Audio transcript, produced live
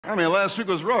I mean, last week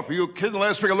was rough. Are you kidding?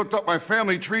 Last week I looked up my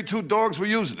family tree, 2 dogs were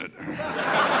using it.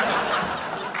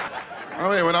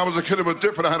 I mean, when I was a kid, it was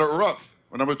different. I had it rough.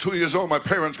 When I was 2 years old, my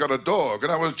parents got a dog,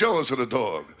 and I was jealous of the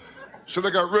dog. So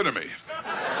they got rid of me.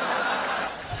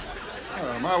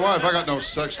 My wife, I got no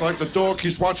sex life. The dog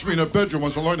keeps watching me in the bedroom,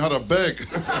 wants to learn how to beg.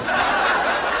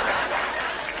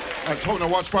 I told him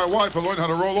to watch my wife and learn how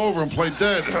to roll over and play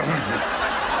dead.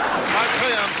 I tell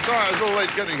you, I'm sorry. I was a little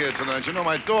late getting here tonight. You know,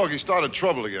 my dog, he started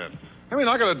trouble again. I mean,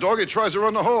 I got a dog, he tries to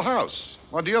run the whole house.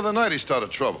 Well, the other night, he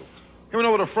started trouble. He went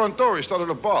over the front door, he started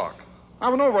to bark. I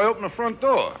went over, I opened the front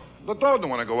door. The dog didn't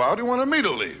want to go out, he wanted me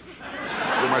to leave.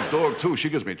 Well, my dog, too, she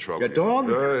gives me trouble. Your dog?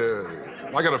 Yeah.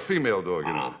 I got a female dog,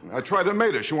 you know. I tried to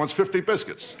mate her. She wants 50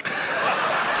 biscuits.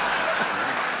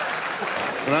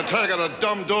 And I tell you, I got a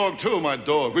dumb dog, too, my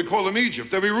dog. We call him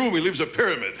Egypt. Every room, he leaves a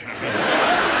pyramid.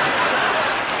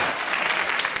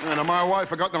 And my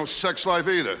wife, I got no sex life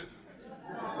either.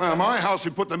 In my house,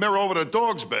 we put the mirror over the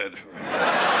dog's bed.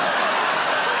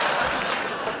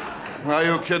 Are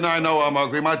you kidding? I know I'm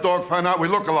ugly. My dog found out we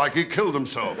look alike. He killed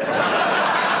himself.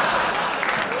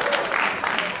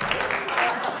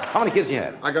 How many kids do you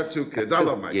have? I got 2 kids. I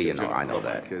love my kids. Yeah, you know, I know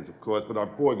that. Kids, of course, but our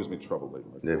boy gives me trouble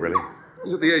lately. Yeah, really?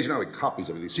 He's at the age now he copies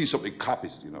everything. He sees something, he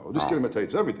copies it, you know. This kid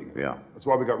imitates everything. Yeah. That's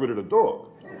why we got rid of the dog.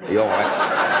 You all right?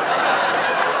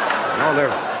 No,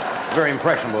 they're very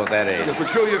impressionable at that age. The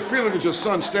peculiar feeling is your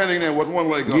son standing there with one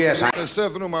leg up. Yes, This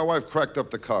afternoon, my wife cracked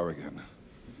up the car again.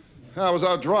 I was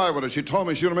out driving her. She told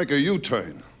me she was going to make a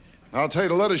U-turn. I'll tell you,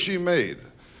 the letter she made,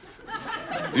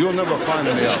 you'll never find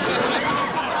any alphabet.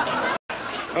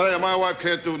 Hey, my wife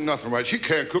can't do nothing right. She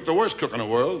can't cook, the worst cook in the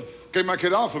world. Gave my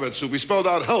kid alphabet soup. He spelled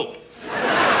out help.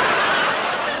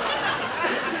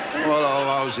 What a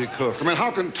lousy cook. I mean, how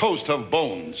can toast have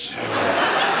bones?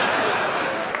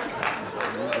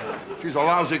 She's a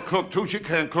lousy cook, too. She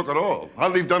can't cook at all. I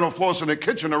leave dental floss in the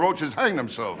kitchen, the roaches hang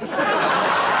themselves. And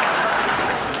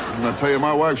I tell you,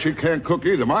 my wife, she can't cook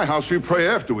either. My house, we pray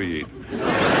after we eat.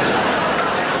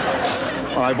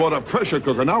 I bought a pressure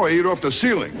cooker. Now I eat off the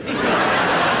ceiling.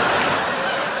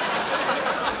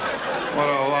 What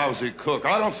a lousy cook.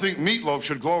 I don't think meatloaf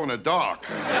should glow in the dark.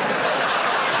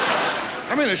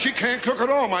 I mean, if she can't cook at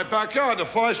all, my backyard, the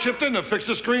flies chipped in to fix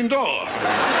the screen door.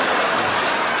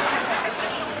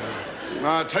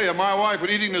 Now, I tell you, my wife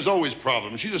with eating is always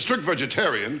problems. She's a strict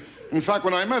vegetarian. In fact,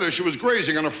 when I met her, she was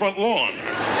grazing on the front lawn.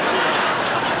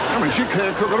 I mean, she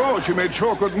can't cook at all. She made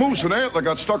chocolate mousse and antler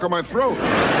got stuck on my throat.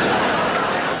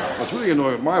 What's really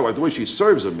annoying with my wife, the way she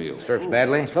serves a meal. Serves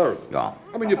badly? Terrible. No.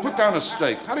 I mean, you put down a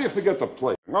steak. How do you forget the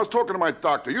plate? I was talking to my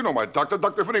doctor. You know my doctor,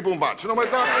 Dr. Vinny Boombats. You know my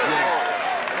doctor? Yeah.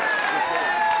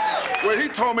 Well, he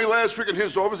told me last week in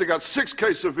his office he got 6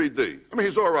 cases of VD. I mean,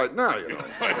 he's all right now, you know.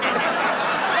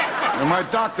 And my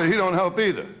doctor, he don't help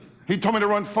either. He told me to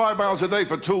run 5 miles a day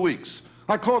for 2 weeks.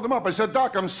 I called him up. I said,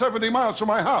 Doc, I'm 70 miles from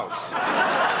my house.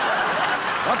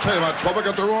 I'll tell you my trouble. I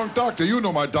got the wrong doctor. You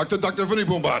know my doctor, Dr. Vinny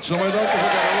Boombats. You know my doctor?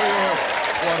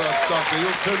 What a doctor.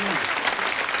 You kidding?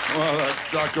 What a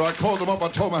doctor. I called him up. I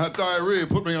told him I had diarrhea.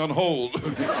 Put me on hold.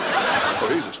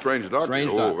 Well, he's a strange doctor.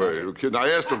 Strange doctor. Oh, you kidding? I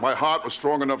asked him if my heart was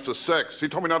strong enough for sex. He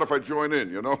told me not if I join in,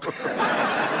 you know?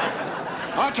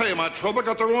 I'll tell you my trouble. I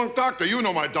got the wrong doctor. You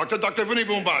know my doctor, Dr. Vinny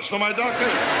Boombats. You know my doctor?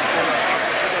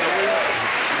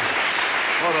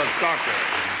 What a doctor.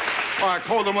 Well, I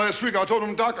called him last week. I told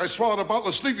him, Doc, I swallowed a bottle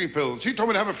of sleeping pills. He told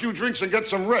me to have a few drinks and get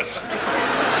some rest.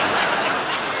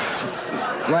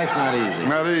 Life's not easy.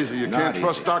 Not easy. You can't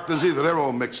trust doctors either. They're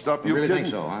all mixed up. You really think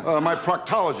so, huh? My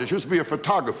proctologist used to be a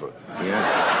photographer. Yeah.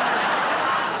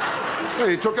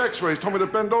 Hey, he took x-rays, told me to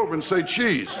bend over and say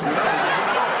cheese.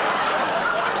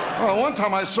 One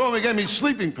time I saw him, he gave me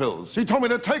sleeping pills. He told me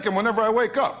to take them whenever I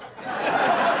wake up.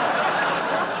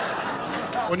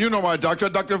 When you know my doctor,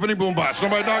 Dr. Vinny Boombats. Know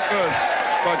my doctor?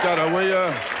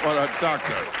 What a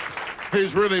doctor.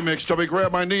 He's really mixed up. He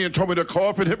grabbed my knee and told me to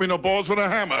cough and hit me in the balls with a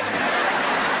hammer.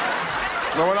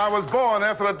 So when I was born,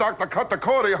 after the doctor cut the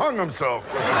cord, he hung himself.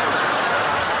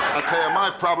 I tell you, my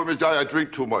problem is I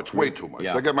drink too much, way too much.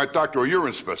 Yeah. I get my doctor a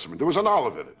urine specimen. There was an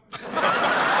olive in it.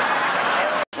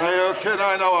 Hey, you kid,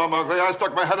 I know I'm ugly. I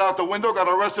stuck my head out the window, got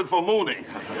arrested for mooning.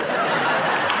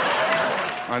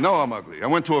 I know I'm ugly. I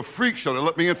went to a freak show. They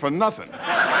let me in for nothing.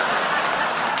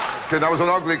 Kid, I was an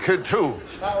ugly kid, too.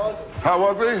 How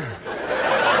ugly?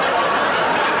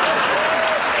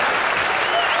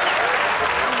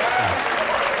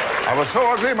 I was so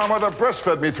ugly, my mother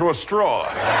breastfed me through a straw.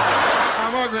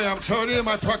 I'm ugly, I'm telling you.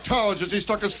 My proctologist, he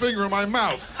stuck his finger in my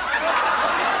mouth.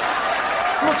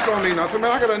 Looks don't mean nothing,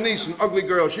 man. I got a niece, an ugly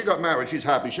girl. She got married. She's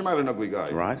happy. She married an ugly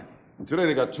guy. Right. And today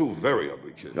they got 2 very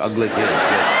ugly kids. Ugly kids,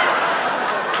 yes.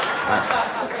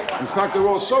 In fact, they're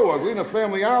all so ugly in a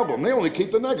family album. They only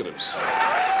keep the negatives. You're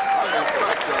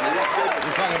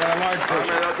talking about a large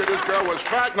person. I mean, okay, this girl was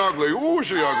fat and ugly. Ooh, was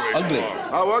she ugly. Ugly?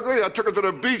 How ugly? I took her to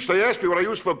the beach. They asked me what I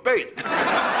used for bait.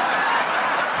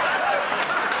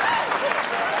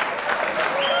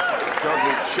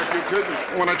 Ugly chick, you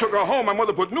kidding? When I took her home, my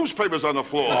mother put newspapers on the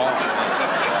floor. Oh.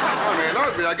 I mean,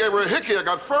 ugly. I gave her a hickey. I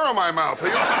got fur in my mouth. Ugly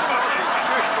chick,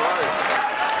 boy.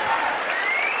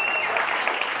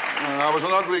 I was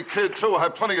an ugly kid, too. I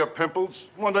had plenty of pimples.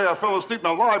 One day I fell asleep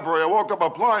in the library. I woke up,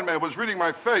 a blind man was reading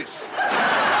my face.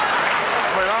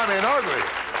 I mean, ugly.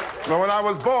 But when I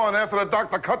was born, after the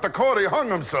doctor cut the cord, he hung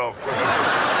himself.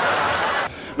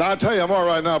 Now, I tell you, I'm all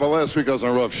right now, but last week I was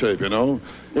in rough shape, you know?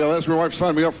 Yeah, last week my wife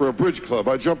signed me up for a bridge club.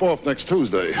 I jump off next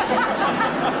Tuesday.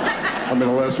 I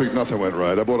mean, last week nothing went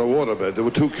right. I bought a waterbed. There were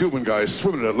 2 Cuban guys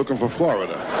swimming in it looking for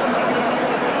Florida.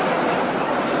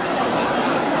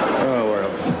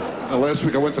 Last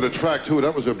week I went to the track, too.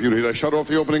 That was a beauty. I shot off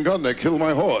the opening gun. They killed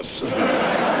my horse.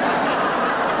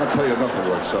 I'll tell you, nothing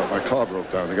works out. My car broke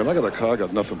down again. I got a car, I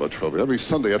got nothing but trouble. Every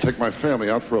Sunday I take my family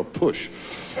out for a push.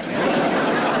 The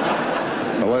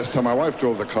last time my wife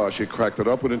drove the car, she cracked it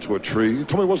up, went into a tree.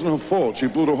 Told me it wasn't her fault. She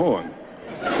blew the horn.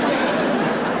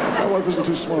 My wife isn't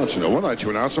too smart, you know. One night she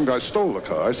went out, some guy stole the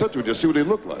car. I said to her, just see what he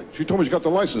looked like. She told me she got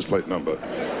the license plate number.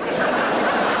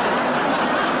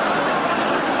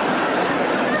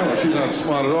 She's not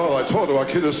smart at all. I told her our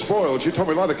kid is spoiled. She told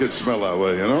me a lot of kids smell that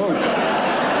way, you know?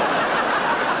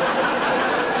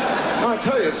 I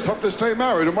tell you, it's tough to stay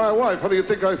married to my wife. How do you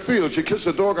think I feel? She kissed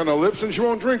the dog on her lips and she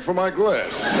won't drink from my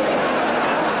glass.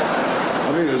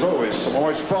 I mean, there's always some. My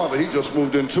wife's father, he just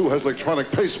moved in too, has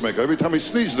electronic pacemaker. Every time he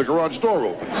sneezes, the garage door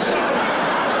opens.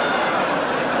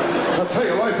 I'll tell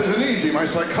you, life isn't easy. My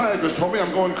psychiatrist told me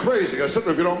I'm going crazy. I said to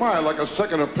him, if you don't mind, I'd like a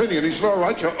second opinion. He said, all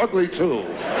right, you're ugly too.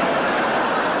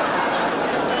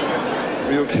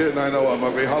 You kidding? I know I'm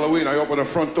ugly. Halloween, I open the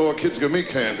front door, kids give me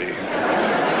candy.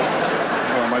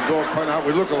 Well, my dog found out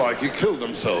we look alike. He killed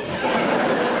himself.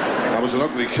 I was an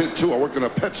ugly kid, too. I worked in a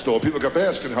pet store. People kept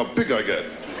asking how big I get.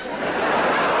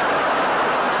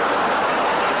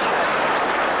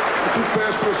 I'm too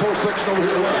fast for this whole section over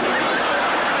here.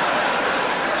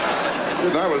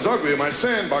 What? I was ugly in my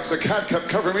sandbox. The cat kept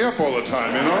covering me up all the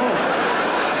time, you know?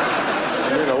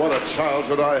 You know, what a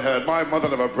childhood I had. My mother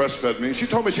never breastfed me. She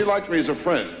told me she liked me as a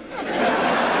friend.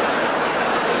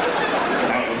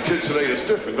 Now, with kids today, it's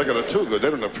different. They got it too good. They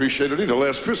don't appreciate it either.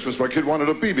 Last Christmas, my kid wanted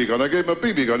a BB gun. I gave him a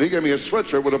BB gun. He gave me a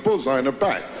sweatshirt with a bullseye in the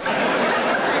back.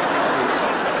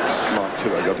 Smart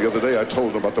kid I got. The other day, I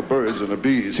told him about the birds and the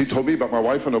bees. He told me about my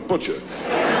wife and a butcher.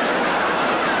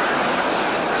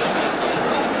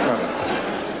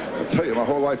 I tell you, my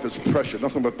whole life is pressure.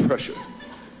 Nothing but pressure.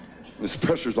 This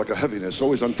pressure's like a heaviness,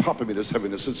 always on top of me, this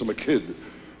heaviness, since I'm a kid.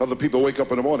 Other people wake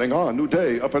up in the morning, new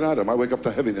day, up and at 'em. I wake up,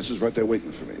 the heaviness is right there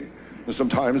waiting for me. And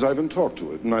sometimes I even talk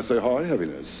to it, and I say, hi,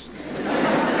 heaviness.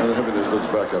 And the heaviness looks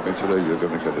back at me, today you're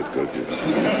gonna get it good, you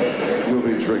know. You'll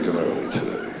be drinking early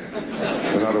today.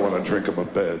 And I don't want to drink, I'm a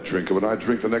bad drinker. When I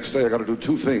drink the next day, I gotta do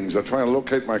 2 things. I try and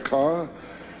locate my car,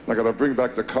 and I gotta bring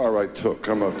back the car I took.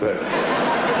 I'm a bad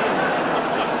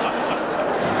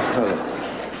drinker.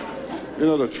 You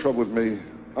know the trouble with me?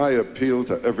 I appeal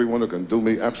to everyone who can do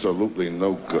me absolutely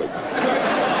no good.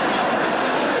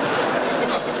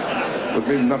 With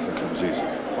me, nothing comes easy.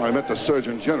 I met the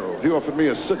Surgeon General. He offered me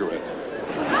a cigarette.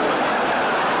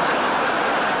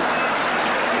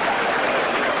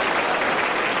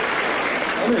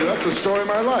 I mean, that's the story of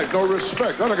my life. No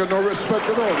respect. I don't get no respect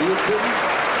at all. Are you kidding?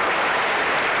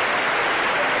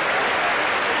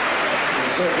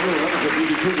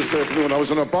 This afternoon, I was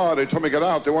in a bar. They told me to get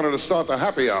out. They wanted to start the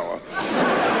happy hour.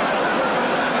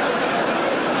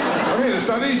 I mean, it's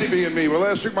not easy being me. Well,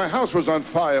 last week my house was on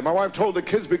fire. My wife told the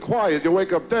kids, be quiet. You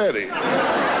wake up daddy.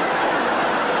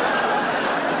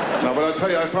 Now, but I tell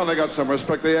you, I finally got some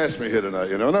respect. They asked me here tonight,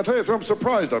 you know. And I tell you, I'm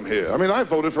surprised I'm here. I mean, I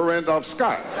voted for Randolph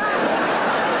Scott.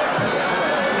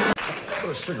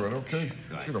 A cigarette, okay?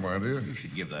 You don't mind, do you? You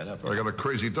should give that up. I got a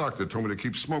crazy doctor told me to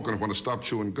keep smoking. I want to stop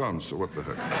chewing gum, so what the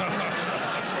heck?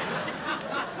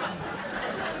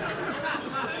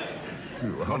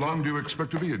 How long do you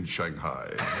expect to be in Shanghai?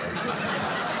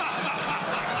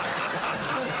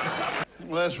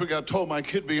 Last week I told my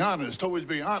kid, be honest, always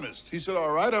be honest. He said,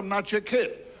 all right, I'm not your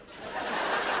kid.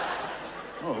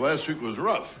 Oh, last week was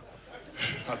rough.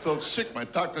 I felt sick. My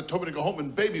doctor told me to go home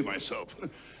and baby myself.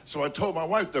 So I told my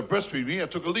wife to breastfeed me. I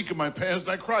took a leak in my pants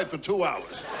and I cried for 2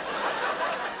 hours.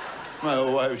 My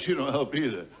old wife, she don't help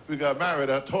either. We got married.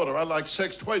 I told her I like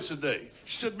sex twice a day.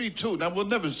 She said, me too. Now we'll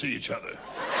never see each other.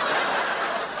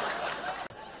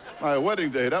 My wedding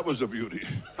day, that was a beauty.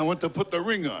 I went to put the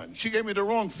ring on. She gave me the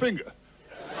wrong finger.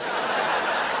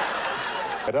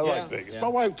 I like Vegas. Yeah. My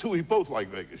wife, too, we both like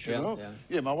Vegas, you know?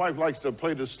 Yeah, my wife likes to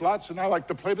play the slots, and I like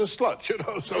to play the sluts, you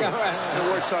know? So it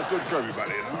works out good for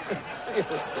everybody, you know?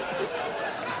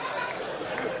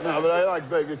 No, but I like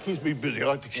Vegas. It keeps me busy. I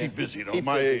like to keep busy, you know? At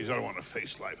my age, I don't want to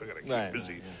face life. I got to keep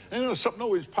busy. And, you know, something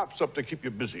always pops up to keep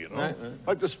you busy, you know?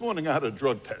 Like this morning, I had a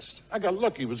drug test. I got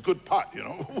lucky. It was good pot, you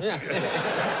know?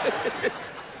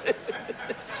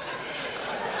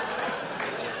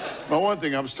 Now, one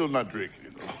thing, I'm still not drinking.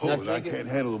 I can't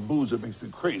handle the booze. It makes me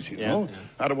crazy, you know?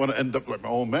 I don't want to end up like my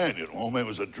old man, you know? Old man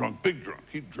was a drunk, big drunk.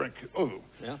 He drank,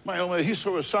 my old man, he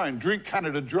saw a sign, drink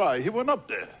Canada Dry. He went up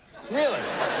there. Really?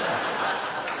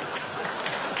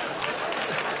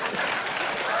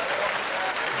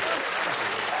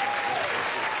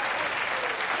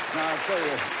 Now, I'll tell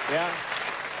you. Yeah?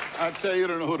 I tell you, you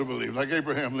don't know who to believe. Like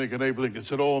Abraham Lincoln. Abe Lincoln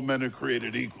said, all men are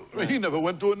created equal. I mean, he never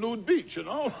went to a nude beach, you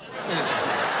know?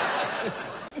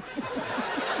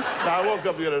 Now, I woke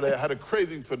up the other day, I had a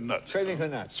craving for nuts. Craving for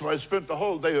nuts. So I spent the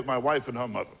whole day with my wife and her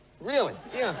mother. Really?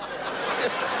 Yeah.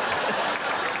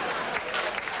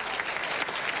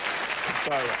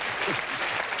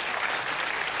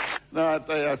 Now, I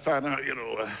tell you, I found out, you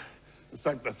know, in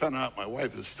fact, I found out my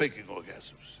wife is faking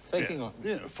orgasms. Faking orgasms?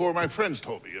 Yeah, 4 of my friends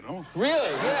told me, you know. Really?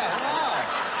 Yeah,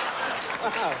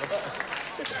 wow.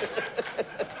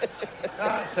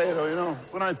 I tell you know,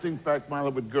 when I think back, Milo,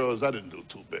 with girls, I didn't do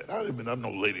too bad. I'm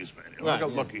no ladies' man, you know. I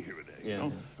got lucky here and there, you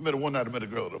know. I met one night, I met a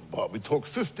girl at a bar. We talked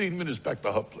 15 minutes back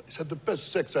to her place. Had the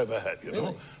best sex I ever had, you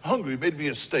know. Hungry, made me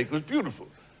a steak. It was beautiful.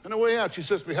 On the way out, she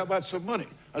says to me, how about some money?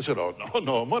 I said, oh,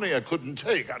 no, money I couldn't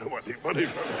take. I don't want any money.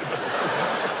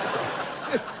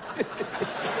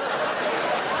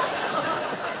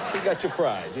 You got your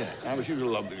pride, yeah. But she was a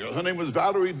lovely girl. Her name was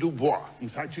Valerie Dubois. In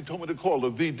fact, she told me to call her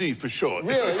VD for short.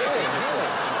 Really?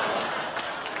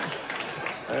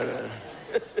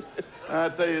 I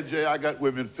tell you, Jay, I got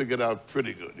women figured out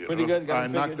pretty good. You pretty know? good? I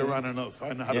knocked around enough.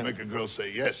 I know how to make a girl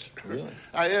say yes. Really?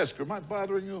 I asked her, am I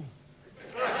bothering you?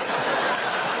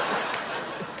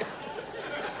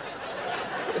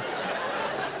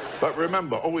 But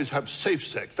remember, always have safe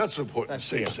sex. That's important,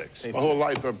 safe sex. My whole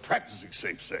life I'm practicing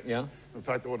safe sex. Yeah. In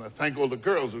fact, I want to thank all the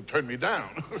girls who turned me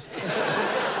down.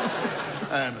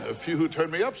 And a few who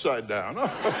turned me upside down.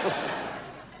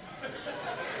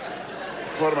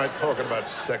 What am I talking about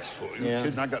sex for? You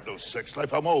kidding? I got no sex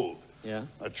life. I'm old. Yeah.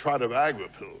 I tried a Viagra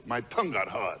pill. My tongue got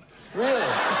hard. Really?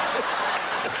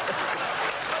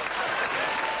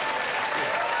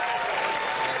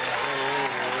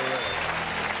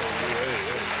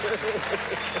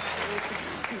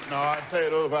 No, I tell you,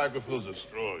 those Viagra pills are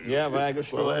straw. Yeah, Viagra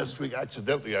straw. Well, last week,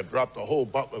 accidentally, I dropped a whole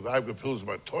bottle of Viagra pills in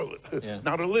my toilet.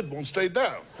 Now the lid won't stay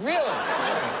down. Really?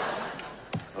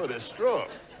 Oh, they're straw.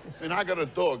 I mean, I got a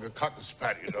dog, a cocker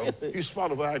spaniel, you know. He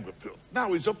swallowed a Viagra pill.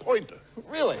 Now he's a pointer.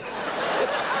 Really?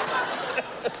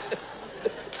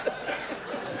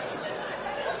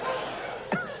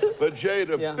 But, Jay,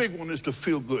 the big one is to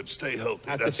feel good, stay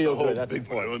healthy. That's the whole big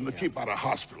one. And to keep out of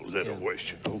hospitals, they're the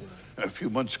worst, you know. And a few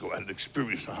months ago, I had an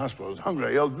experience in the hospital. I was hungry. I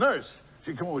yelled, nurse.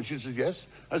 She come over. She said, yes.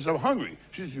 I said, I'm hungry.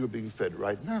 She said, you're being fed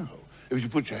right now. If you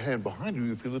put your hand behind you,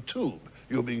 you feel a tube.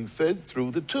 You're being fed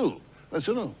through the tube. I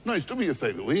said, oh, nice. Do me a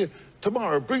favor, will you?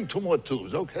 Tomorrow, bring 2 more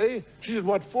tubes, okay? She said,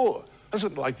 what for? I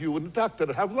said, like you and the doctor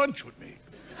to have lunch with me.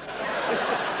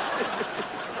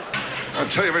 I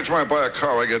tell you, every time I buy a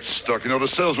car, I get stuck. You know, the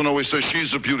salesman always says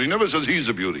she's a beauty, never says he's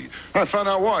a beauty. I found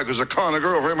out why, because a car and a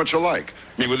girl are very much alike.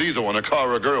 I mean, with either one, a car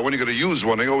or a girl, when you're going to use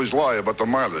one, they always lie about the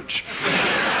mileage.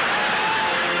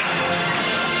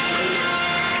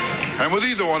 And with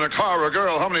either one, a car or a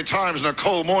girl, how many times in a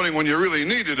cold morning when you really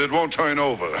need it, it won't turn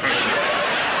over.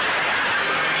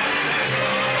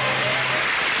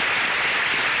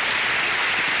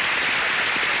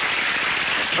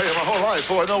 I tell you, my whole life,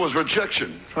 all I know was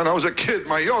rejection. When I was a kid,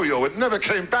 my yo-yo, it never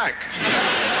came back.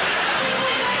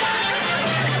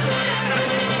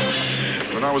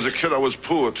 When I was a kid, I was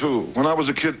poor, too. When I was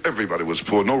a kid, everybody was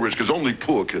poor. No rich kids, only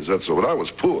poor kids, that's all. But I was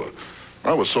poor.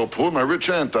 I was so poor, my rich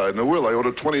aunt died. In a will, I owed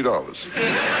her $20.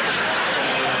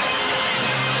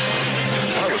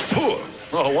 I was poor.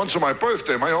 Oh, once on my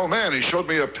birthday, my old man, he showed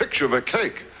me a picture of a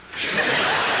cake.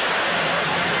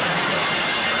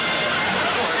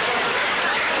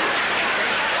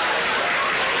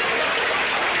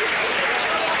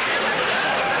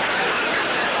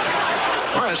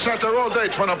 I sat there all day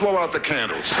trying to blow out the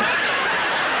candles.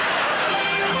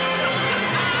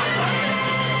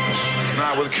 Now,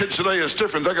 Now, with kids today, it's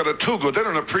different. They got it too good. They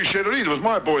don't appreciate it either. It was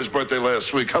my boy's birthday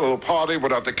last week. Had a little party,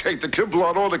 went out the cake, the kid blew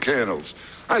out all the candles.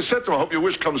 I said to him, I hope your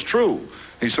wish comes true.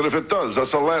 He said, if it does,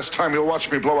 that's the last time you'll watch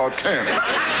me blow out candles.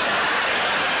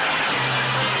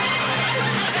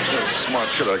 Smart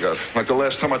kid I got. Like the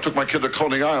last time I took my kid to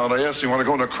Coney Island, I asked him, want to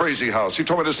go in a crazy house? He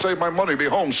told me to save my money, be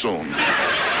home soon.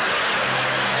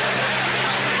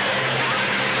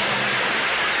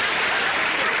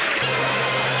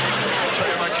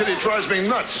 He drives me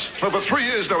nuts. Well, for 3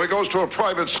 years now, he goes to a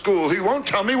private school. He won't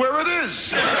tell me where it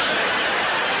is.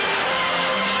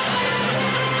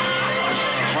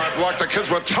 My block, the kids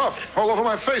were tough. All over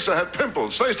my face, I had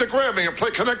pimples. They used to grab me and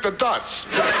play connect the dots. The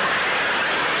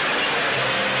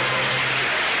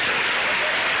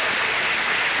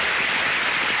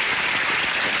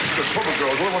trouble,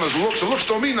 girls, one of his looks. The looks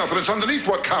don't mean nothing. It's underneath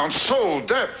what counts. Soul,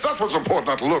 depth. That's what's important,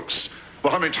 not looks.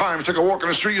 Well, how many times you take a walk in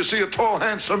the street, you see a tall,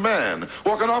 handsome man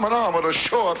walking arm in arm with a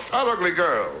short, fat, ugly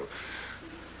girl.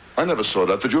 I never saw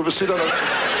that. Did you ever see that?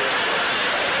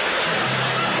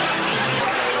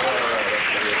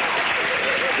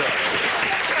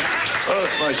 Oh,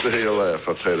 it's nice to hear you laugh.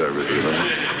 I'll tell you that, really, you know.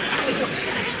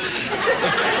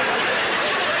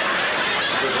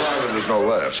 There's no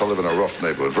laughs. I live in a rough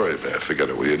neighborhood. Very bad. Forget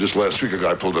it, will you? Just last week, a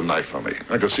guy pulled a knife on me.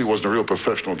 I could see it wasn't a real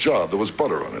professional job. There was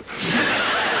butter on it.